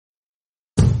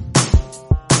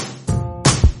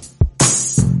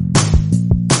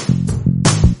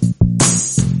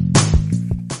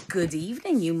Good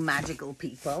evening, you magical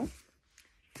people.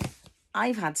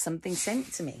 I've had something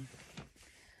sent to me.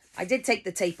 I did take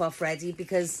the tape off ready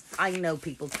because I know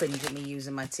people cringe at me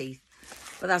using my teeth.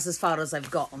 But that's as far as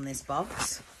I've got on this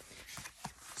box.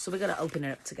 So we're going to open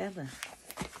it up together.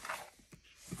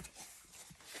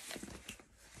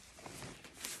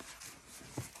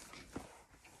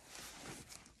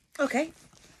 Okay.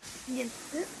 Yeah.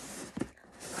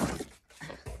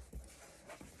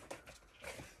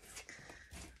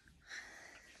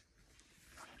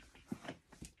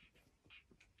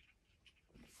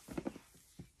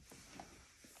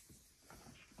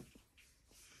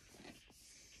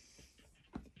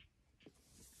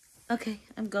 Okay,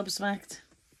 I'm gobsmacked.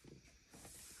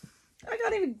 I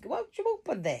can't even... Why would you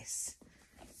open this?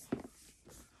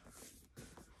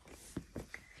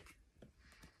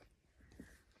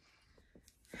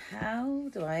 How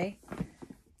do I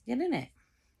get in it?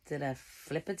 Did I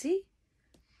flippity?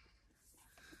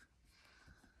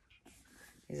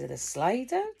 Is it a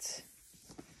slide out?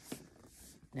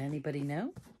 Anybody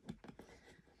know?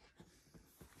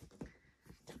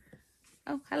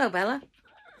 Oh, hello, Bella.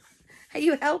 Are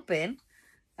you helping?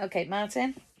 Okay,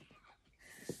 Martin.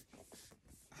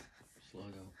 Slide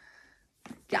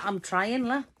out. Yeah, I'm trying,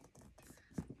 la.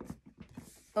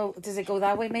 Oh, does it go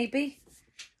that way, maybe?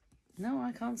 No,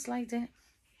 I can't slide it.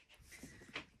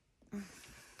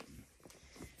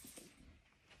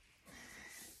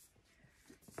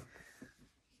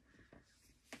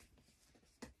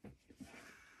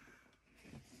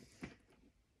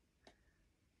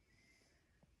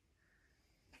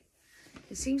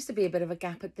 There seems to be a bit of a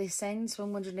gap at this end, so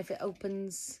I'm wondering if it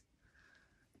opens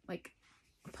like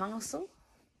a parcel.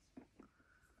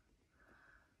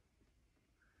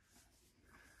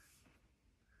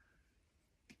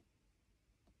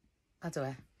 I'll do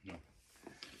it. No,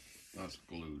 that's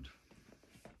glued.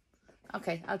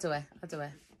 Okay, I'll do it. I'll do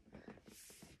it.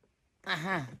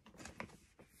 Aha.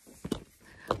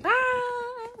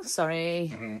 Ah,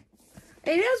 sorry.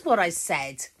 It is what I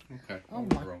said. Okay. Oh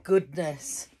my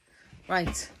goodness.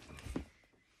 Right.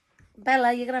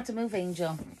 Bella, you're going to have to move,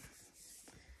 Angel.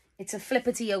 It's a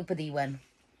flippity-opity one.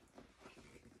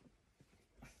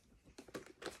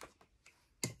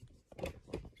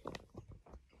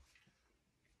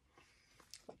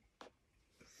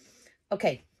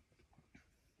 Okay.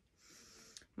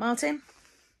 Martin,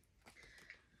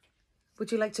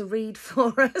 would you like to read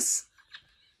for us?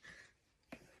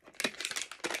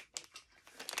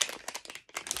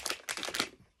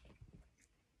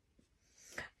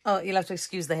 Oh, you'll have to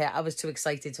excuse the hair. I was too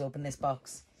excited to open this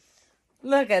box.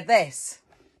 Look at this.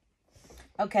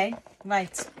 Okay,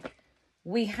 right.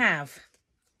 We have...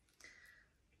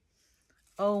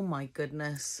 Oh, my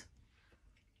goodness.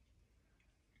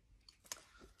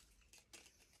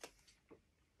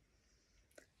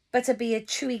 Butterbeer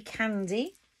Chewy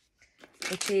Candy,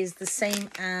 which is the same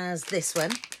as this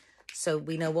one. So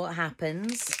we know what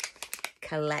happens.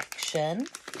 Collection.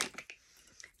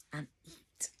 And eat.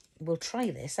 We'll try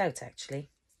this out,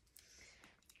 actually.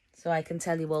 So I can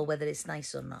tell you all whether it's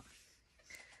nice or not.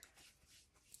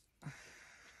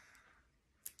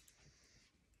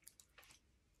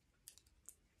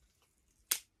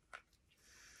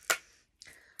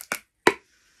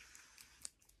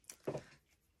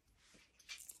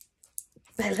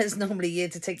 Bella's normally here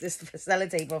to take this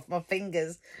sellotape off my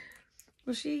fingers.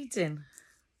 What's she eating?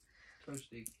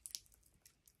 Toasty.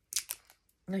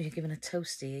 No, you're giving a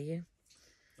toasty, are you?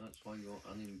 That's why you're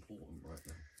unimportant right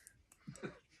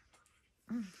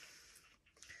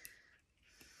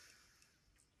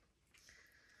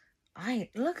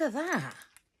now. Look at that.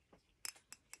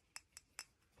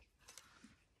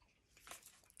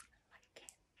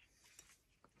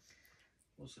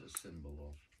 What's it a symbol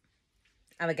of?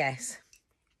 Have a guess.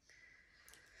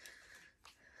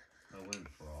 I went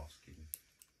for asking.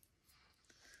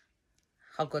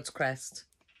 Hogwarts crest.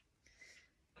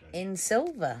 Okay. In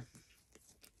silver.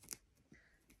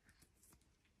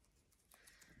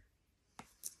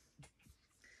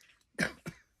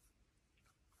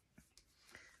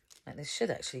 Like, this should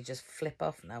actually just flip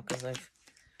off now because I've...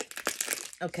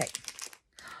 Okay.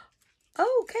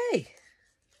 Okay.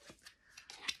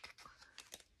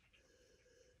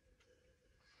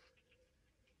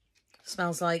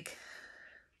 Smells like...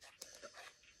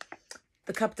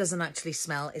 The cup doesn't actually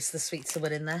smell. It's the sweets that were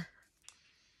in there.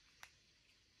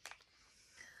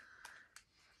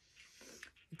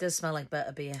 It does smell like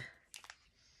butterbeer.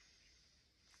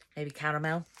 Maybe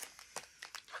caramel.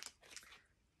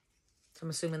 So I'm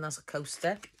assuming that's a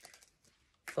coaster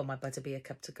for my butterbeer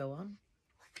cup to go on.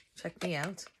 Check me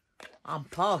out. I'm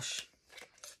posh.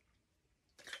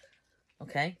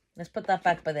 Okay, let's put that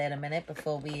back by there in a minute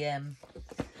before we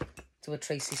do a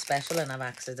Tracy special and have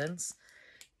accidents.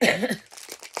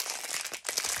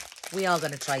 We are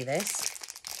going to try this.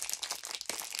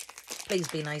 Please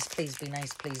be nice, please be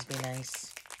nice, please be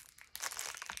nice.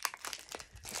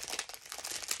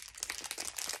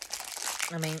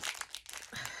 I mean,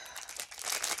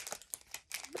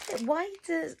 why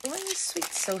is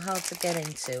sweets so hard to get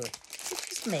into? Is it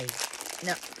just me?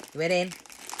 No, we're in.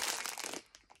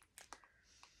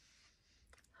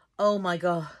 Oh my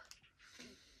God.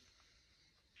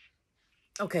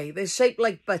 Okay, they're shaped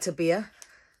like butterbeer.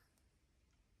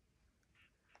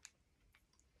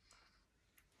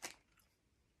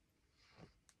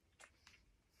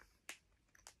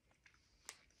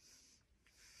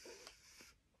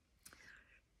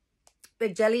 They're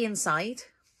jelly inside.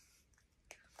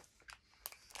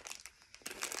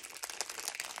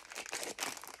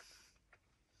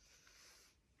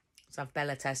 Let's have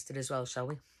Bella tested as well, shall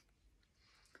we?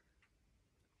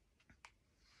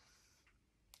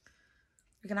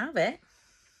 You can have it.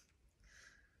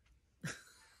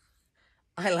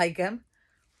 I like them.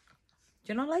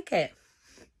 Do you not like it?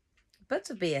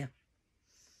 Butterbeer.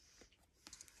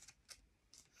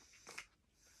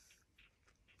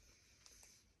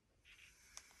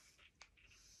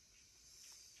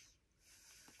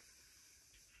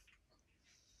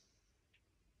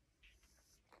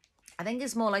 I think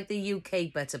it's more like the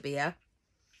UK butterbeer,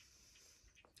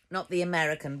 not the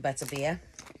American butterbeer.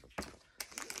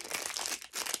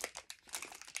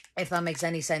 If that makes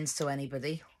any sense to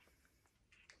anybody.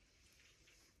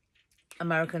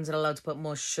 Americans are allowed to put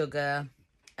more sugar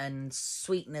and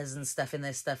sweeteners and stuff in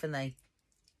their stuff, aren't they?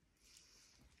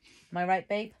 Am I right,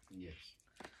 babe? Yes.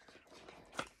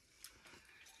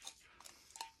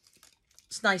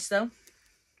 It's nice, though.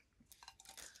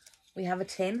 We have a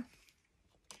tin.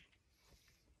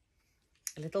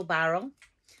 A little barrel.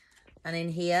 And in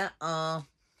here are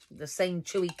the same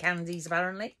chewy candies,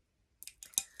 apparently.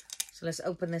 So let's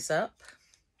open this up.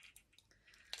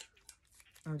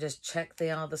 And just check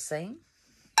they are the same.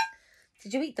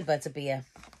 Did you eat the butterbeer?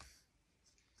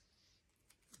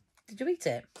 Did you eat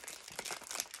it?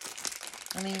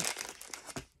 I mean...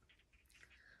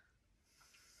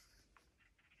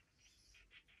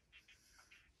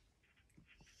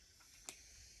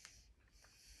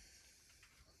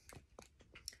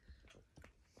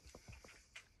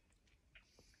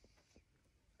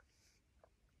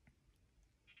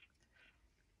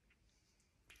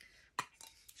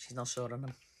 She's not sure on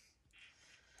them.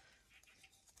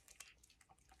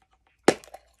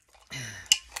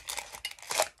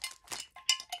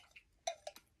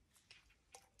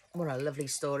 What a lovely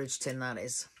storage tin that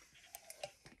is.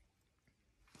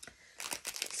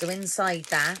 So inside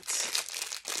that,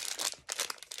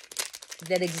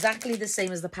 they're exactly the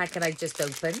same as the packet I just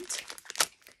opened.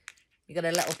 You got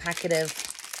a little packet of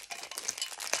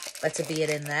butterbeer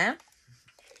in there.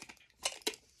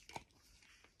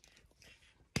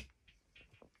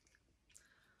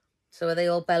 So are they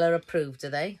all Bella approved, are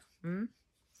they?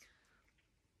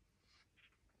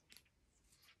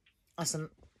 Awesome.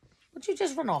 What'd you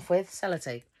just run off with?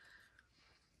 Sellotape.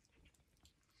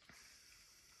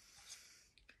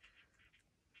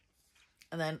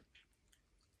 And then,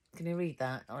 can you read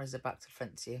that? Or is it back to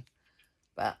front to you?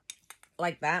 But,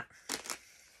 like that.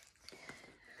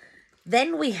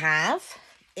 Then we have,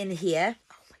 in here,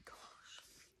 oh my gosh,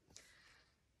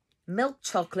 milk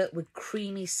chocolate with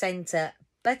creamy centre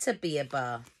butterbeer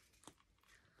bar.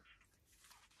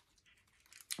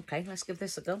 Okay, let's give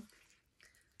this a go.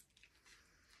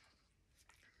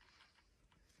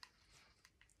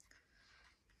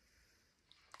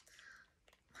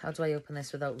 How do I open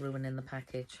this without ruining the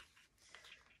package?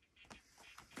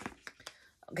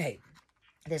 Okay,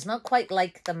 it is not quite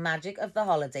like the magic of the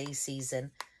holiday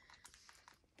season.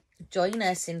 Join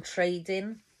us in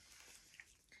trading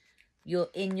your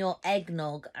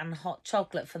eggnog and hot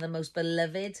chocolate for the most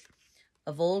beloved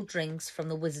of all drinks from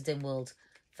the wizarding world.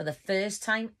 For the first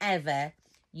time ever,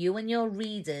 you and your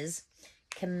readers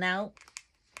can now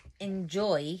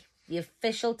enjoy the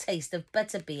official taste of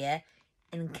butterbeer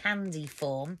in candy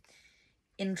form,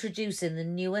 introducing the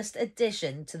newest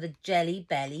addition to the Jelly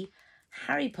Belly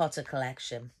Harry Potter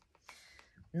collection.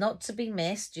 Not to be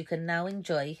missed, you can now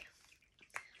enjoy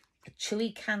a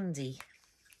chewy candy.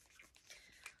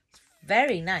 It's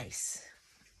very nice.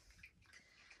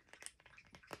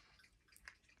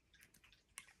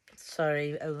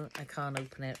 Sorry, I can't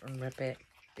open it and rip it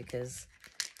because...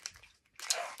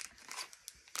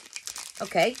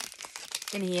 Okay,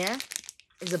 in here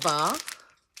is a bar.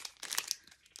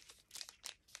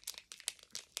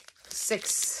 6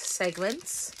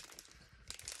 segments.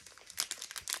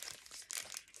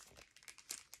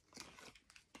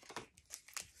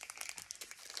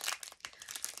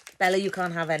 Bella, you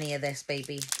can't have any of this,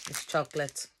 baby. It's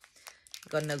chocolate.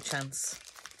 You've got no chance.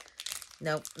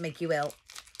 No, make you ill.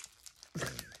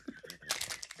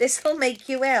 This will make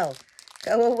you ill.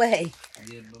 Go away.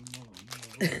 Yeah, but Mum,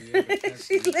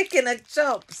 She's licking her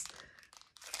chops.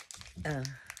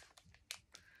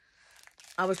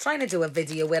 I was trying to do a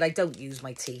video where I don't use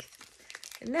my teeth.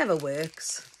 It never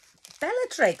works.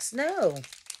 Bellatrix, no.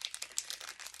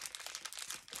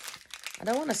 I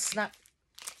don't want to snap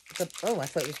the... Oh, I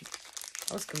thought it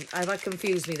was... That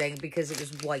confused me then because it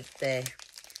was white there.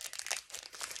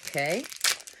 Okay.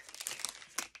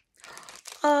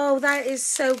 Oh, that is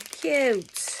so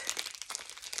cute.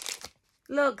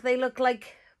 Look, they look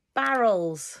like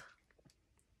barrels.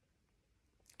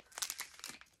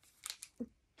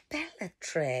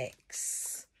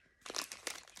 Bellatrix.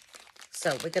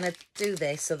 So we're going to do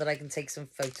this so that I can take some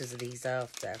photos of these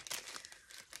after.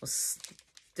 We'll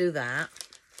do that.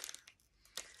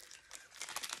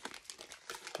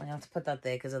 I have to put that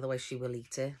there because otherwise she will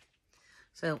eat it.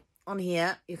 So on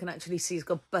here, you can actually see it's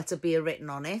got Butterbeer written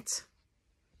on it.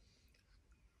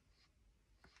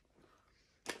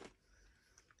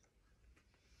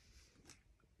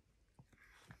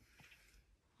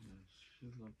 she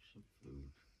loves some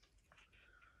food.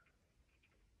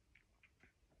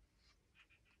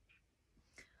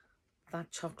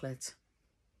 That chocolate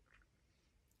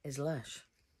is lush.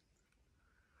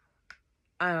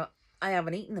 I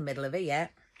haven't eaten the middle of it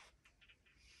yet.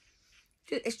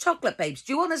 It's chocolate, babes.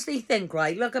 Do you honestly think,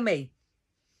 right? Look at me.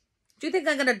 Do you think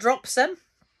I'm going to drop some?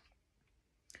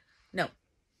 No.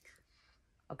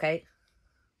 Okay.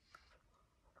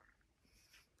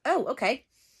 Oh, okay.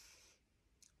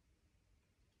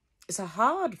 It's a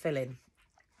hard filling.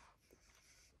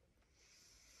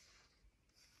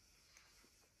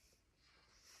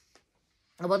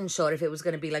 I wasn't sure if it was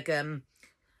going to be like,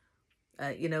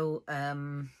 you know,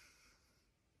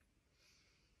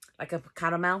 like a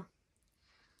caramel.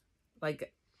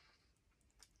 Like,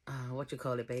 what do you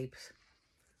call it, babes?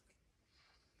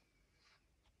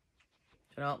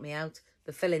 Do you help me out?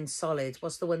 The filling's solid.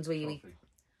 What's the ones where you eat?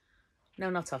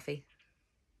 No, not toffee.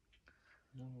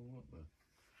 No, what then?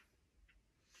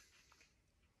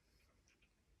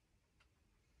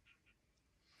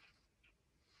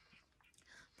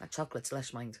 That chocolate's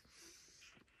lush, mind.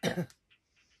 10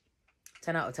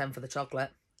 out of 10 for the chocolate.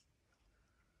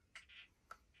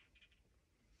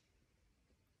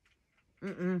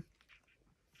 Mm-mm.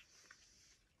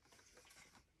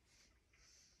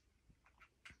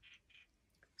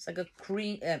 It's like a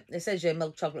cream... it says your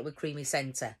milk chocolate with creamy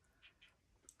centre.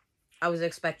 I was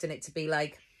expecting it to be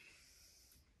like...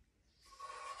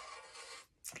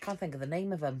 I can't think of the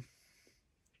name of them.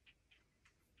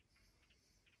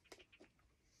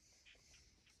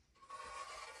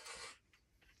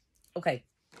 Okay.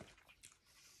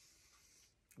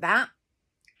 That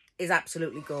is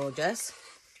absolutely gorgeous.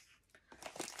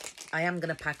 I am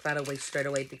going to pack that away straight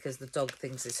away because the dog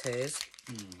thinks it's hers.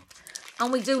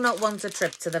 And we do not want a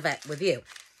trip to the vet with you.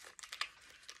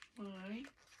 Why?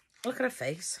 Look at her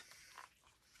face.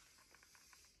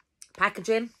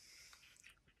 Packaging.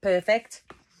 Perfect.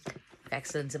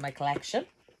 Excellent in my collection.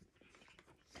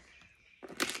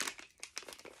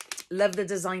 Love the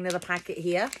design of the packet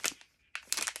here.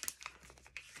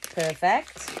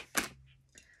 Perfect.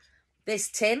 This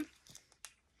tin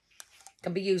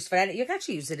can be used for anything. You can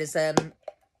actually use it as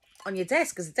on your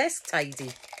desk as a desk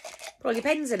tidy. Put all your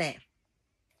pens in it.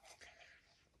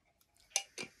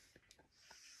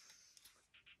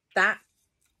 That.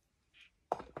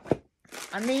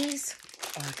 And these.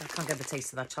 Oh, I can't get the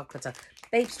taste of that chocolate.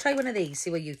 Babes, try one of these.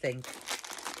 See what you think.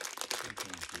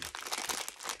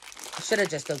 I should have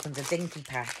just opened a dinky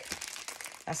pack.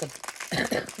 That's a...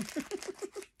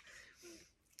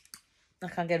 I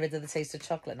can't get rid of the taste of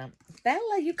chocolate now.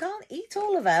 Bella, you can't eat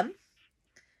all of them.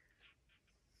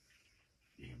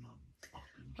 Yeah, Mum.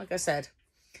 Like I said,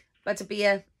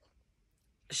 Butterbeer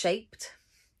shaped.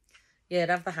 Yeah, it'd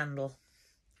have the handle.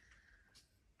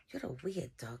 You're a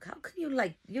weird dog. How can you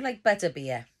like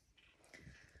Butterbeer?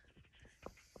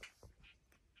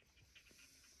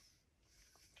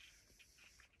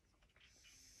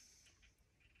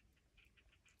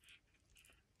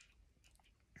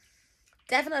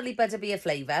 Definitely Butterbeer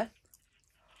flavour.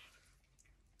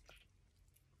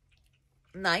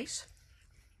 Nice.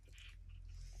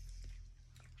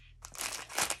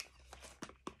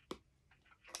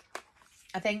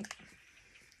 I think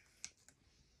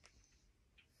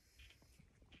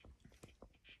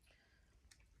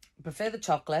I prefer the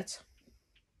chocolate.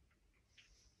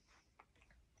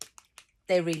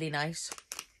 They're really nice.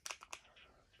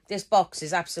 This box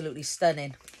is absolutely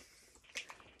stunning.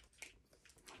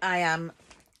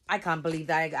 I I can't believe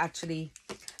that I actually...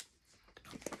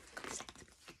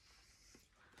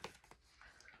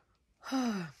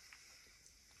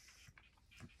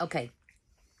 Okay.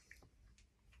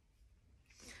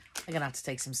 I'm going to have to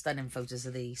take some stunning photos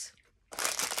of these.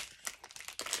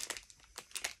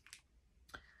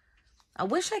 I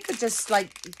wish I could just,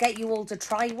 like, get you all to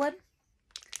try one.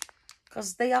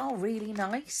 Because they are really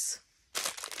nice.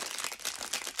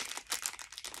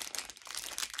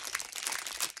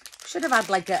 Should have had,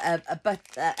 like, a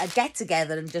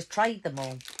get-together and just tried them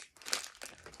all.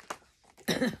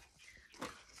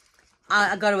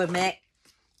 I got to admit,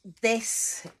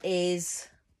 this is...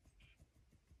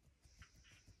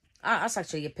 that's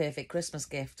actually a perfect Christmas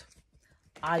gift.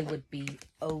 I would be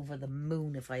over the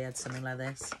moon if I had something like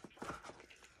this.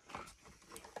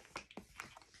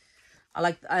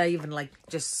 I even like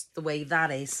just the way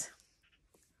that is.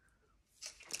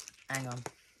 Hang on.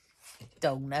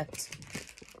 Donut.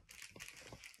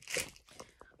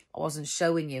 I wasn't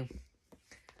showing you.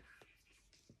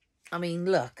 I mean,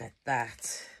 look at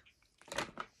that.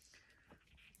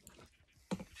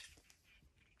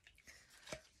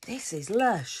 This is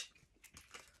lush.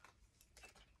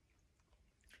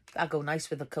 That'll go nice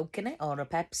with a Coke in it or a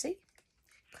Pepsi.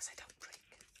 Because I don't drink.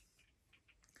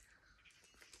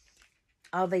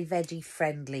 Are they veggie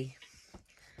friendly?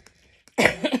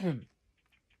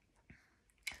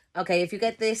 Okay, if you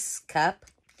get this cup,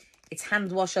 it's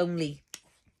hand wash only.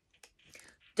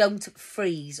 Don't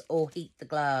freeze or heat the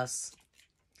glass.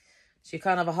 So you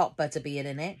can't have a hot butterbeer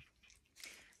in it.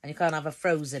 And you can't have a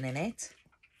frozen in it.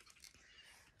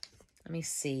 Let me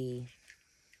see.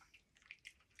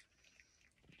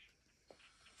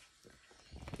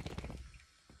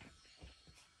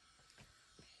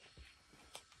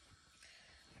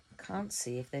 Can't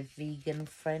see if they're vegan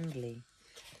friendly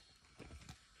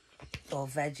or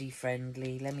veggie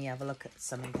friendly. Let me have a look at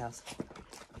something else.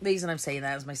 The reason I'm saying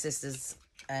that is my sister's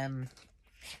a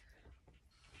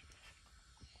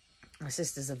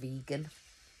vegan.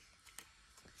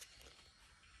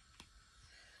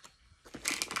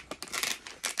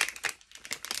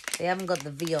 They haven't got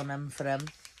the V on them for them.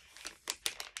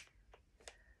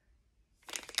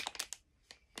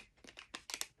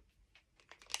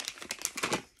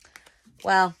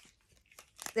 Well,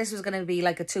 this was going to be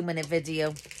like a 2-minute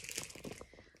video.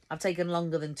 I've taken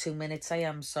longer than 2 minutes. I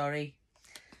am sorry.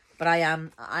 But I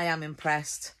am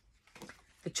impressed.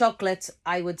 The chocolate,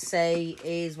 I would say,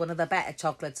 is one of the better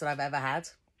chocolates that I've ever had.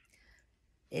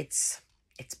 It's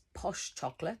posh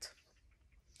chocolate.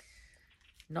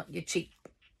 Not your cheap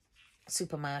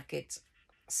supermarket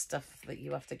stuff that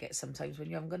you have to get sometimes when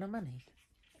you haven't got no money.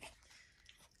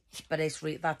 But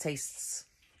that tastes...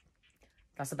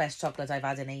 That's the best chocolate I've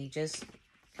had in ages.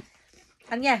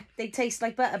 And yeah, they taste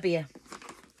like butterbeer.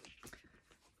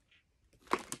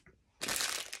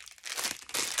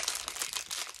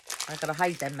 I've got to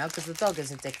hide them now because the dog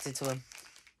is addicted to them.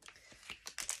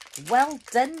 Well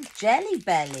done, Jelly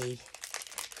Belly.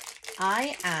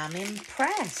 I am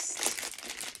impressed.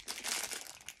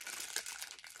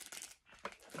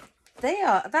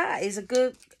 That is a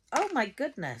good... Oh my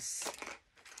goodness.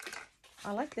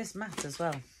 I like this mat as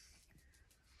well.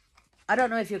 I don't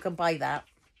know if you can buy that.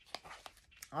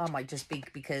 I might just be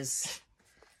because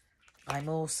I'm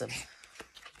awesome.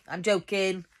 I'm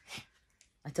joking.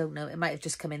 I don't know. It might have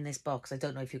just come in this box. I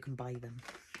don't know if you can buy them.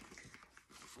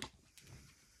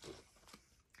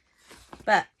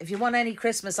 But if you want any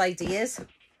Christmas ideas,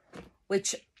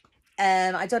 which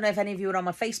I don't know if any of you are on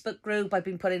my Facebook group. I've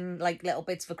been putting like little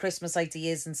bits for Christmas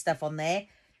ideas and stuff on there.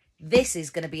 This is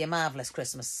going to be a marvellous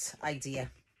Christmas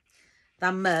idea.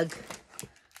 That mug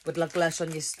would look lush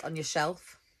on your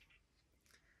shelf.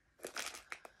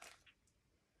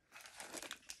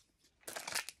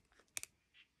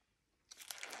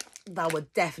 That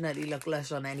would definitely look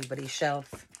lush on anybody's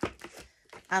shelf.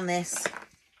 And this.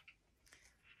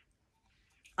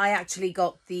 I actually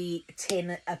got the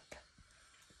tin up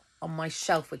on my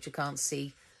shelf, which you can't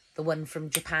see. The one from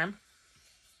Japan.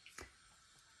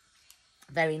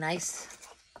 Very nice.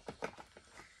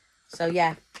 So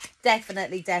yeah,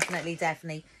 definitely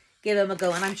give them a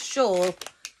go. And I'm sure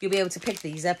you'll be able to pick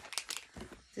these up.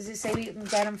 Does it say where you can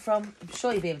get them from? I'm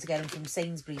sure you'll be able to get them from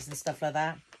Sainsbury's and stuff like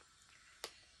that.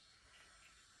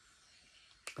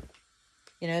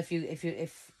 You know,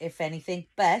 if anything.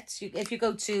 But if you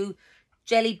go to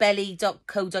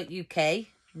jellybelly.co.uk,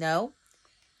 no,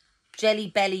 Jelly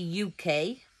Belly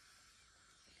UK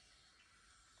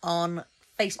on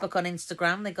Facebook, on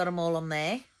Instagram, they got them all on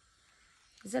there.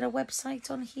 Is there a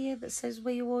website on here that says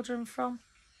where you're ordering from?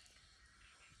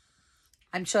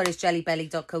 I'm sure it's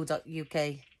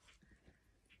jellybelly.co.uk.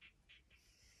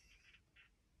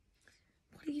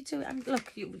 What are you doing?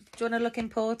 Look, do you want to look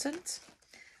important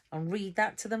and read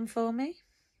that to them for me?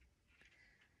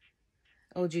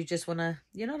 Or do you just want to...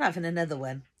 You're not having another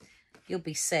one. You'll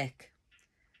be sick.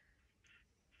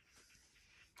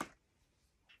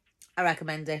 I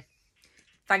recommend it.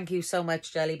 Thank you so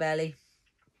much, Jelly Belly.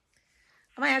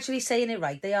 Am I actually saying it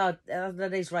right? They are.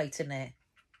 That is right, isn't it?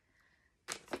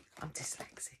 I'm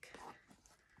dyslexic.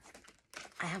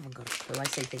 I haven't got a clue. I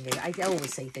say things. I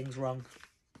always say things wrong.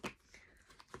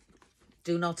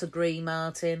 Do not agree,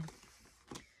 Martin.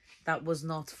 That was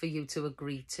not for you to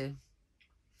agree to.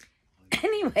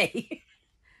 Anyway,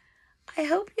 I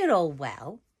hope you're all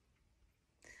well.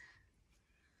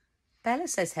 Bella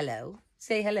says hello.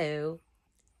 Say hello.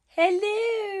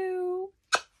 Hello.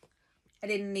 I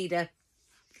didn't need a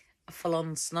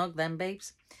full-on snog then,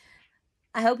 babes.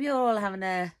 I hope you're all having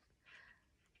a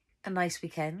nice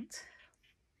weekend.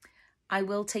 I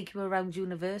will take you around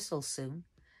Universal soon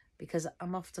because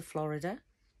I'm off to Florida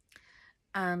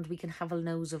and we can have a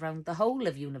nose around the whole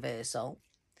of Universal.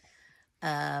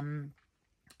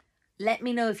 Let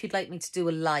me know if you'd like me to do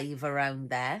a live around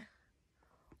there,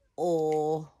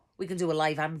 or we can do a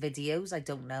live and videos. I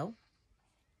don't know.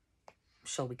 I'm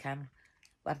sure we can.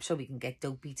 I'm sure we can get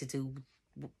Dopey to do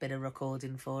a bit of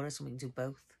recording for us and we can do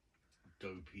both.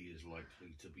 Dopey is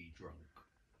likely to be drunk.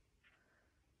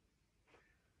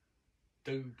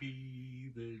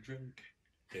 Dopey the drunk.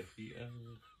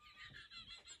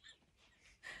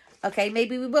 Okay,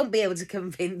 maybe we won't be able to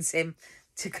convince him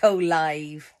to go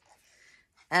live.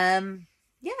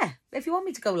 Yeah, if you want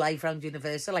me to go live around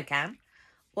Universal, I can.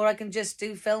 Or I can just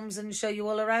do films and show you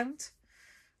all around.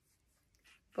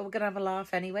 But we're going to have a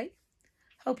laugh anyway.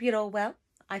 Hope you're all well.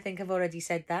 I think I've already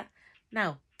said that.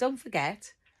 Now, don't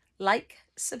forget, like,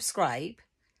 subscribe,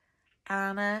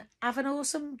 and have an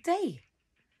awesome day.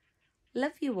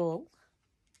 Love you all.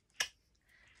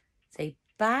 Say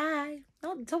bye.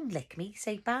 No, don't lick me.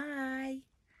 Say bye.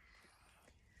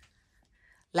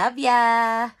 Love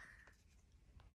ya.